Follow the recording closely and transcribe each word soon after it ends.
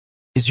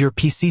Is your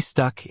PC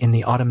stuck in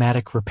the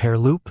automatic repair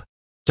loop?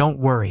 Don't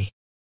worry.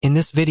 In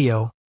this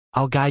video,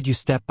 I'll guide you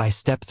step by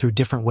step through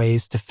different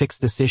ways to fix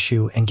this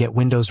issue and get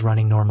Windows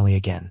running normally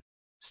again.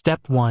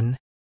 Step 1.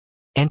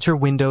 Enter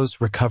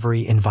Windows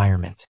Recovery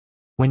Environment.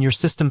 When your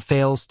system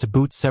fails to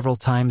boot several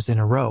times in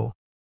a row,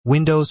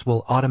 Windows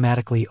will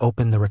automatically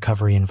open the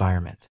recovery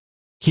environment.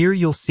 Here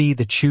you'll see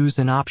the Choose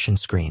an Option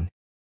screen.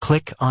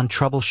 Click on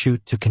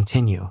Troubleshoot to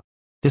continue.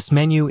 This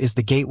menu is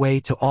the gateway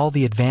to all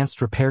the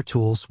advanced repair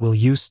tools we'll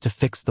use to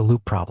fix the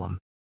loop problem.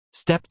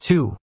 Step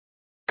 2.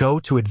 Go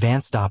to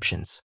Advanced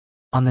Options.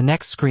 On the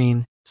next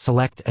screen,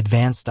 select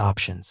Advanced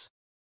Options.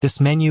 This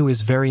menu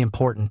is very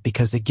important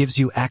because it gives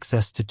you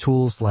access to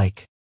tools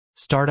like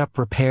Startup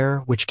Repair,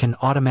 which can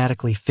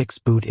automatically fix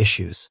boot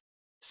issues,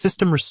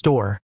 System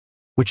Restore,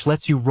 which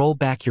lets you roll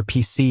back your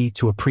PC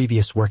to a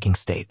previous working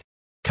state,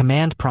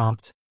 Command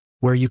Prompt,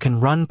 where you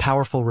can run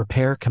powerful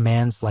repair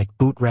commands like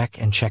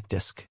bootrec and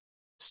chkdsk,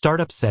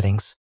 Startup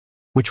Settings,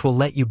 which will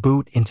let you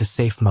boot into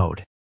safe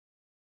mode.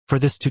 For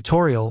this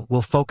tutorial,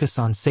 we'll focus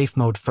on safe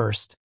mode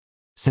first,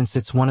 since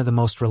it's one of the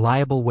most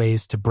reliable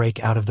ways to break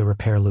out of the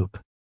repair loop.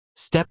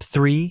 Step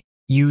 3.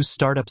 Use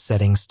Startup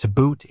Settings to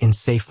boot in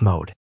safe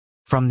mode.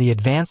 From the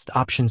Advanced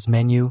Options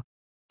menu,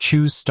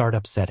 choose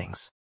Startup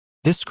Settings.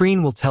 This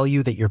screen will tell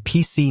you that your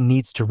PC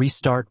needs to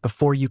restart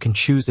before you can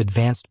choose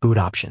Advanced Boot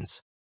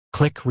Options.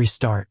 Click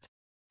Restart.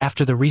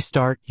 After the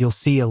restart, you'll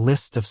see a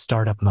list of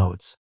startup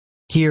modes.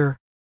 Here,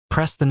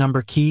 press the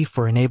number key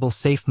for Enable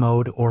Safe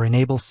Mode or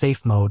Enable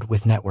Safe Mode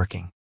with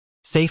networking.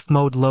 Safe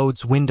Mode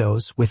loads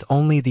Windows with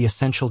only the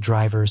essential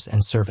drivers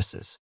and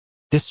services.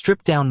 This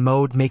stripped-down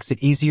mode makes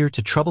it easier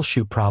to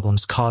troubleshoot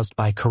problems caused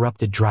by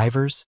corrupted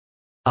drivers,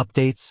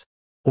 updates,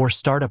 or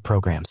startup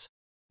programs.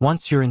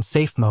 Once you're in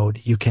safe mode,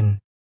 you can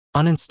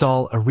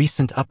uninstall a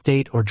recent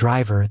update or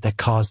driver that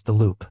caused the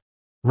loop.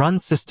 Run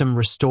System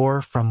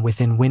Restore from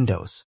within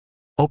Windows.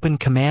 Open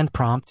Command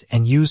Prompt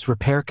and use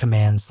repair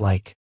commands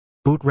like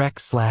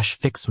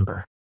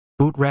bootrec/fixmber,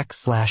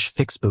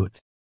 bootrec/fixboot,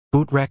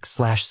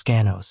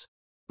 bootrec/scanos,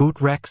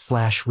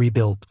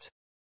 bootrec/rebuild,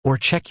 or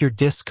check your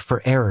disk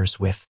for errors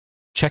with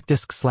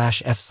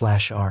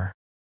chkdsk/f/r.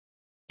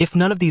 If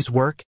none of these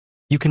work,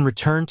 you can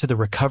return to the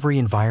recovery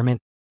environment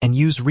and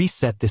use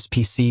Reset this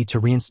PC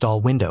to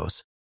reinstall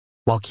Windows,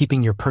 while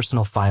keeping your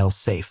personal files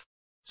safe.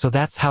 So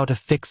that's how to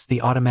fix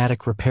the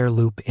automatic repair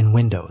loop in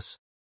Windows.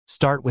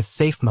 Start with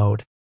safe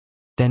mode,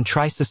 then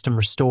try System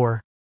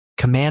Restore,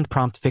 Command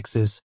Prompt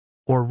fixes,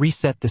 or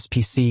reset this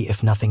PC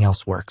if nothing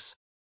else works.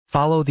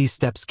 Follow these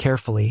steps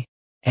carefully,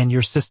 and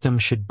your system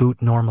should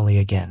boot normally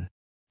again.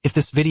 If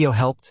this video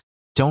helped,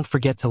 don't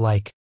forget to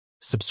like,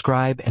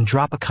 subscribe, and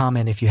drop a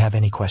comment if you have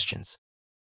any questions.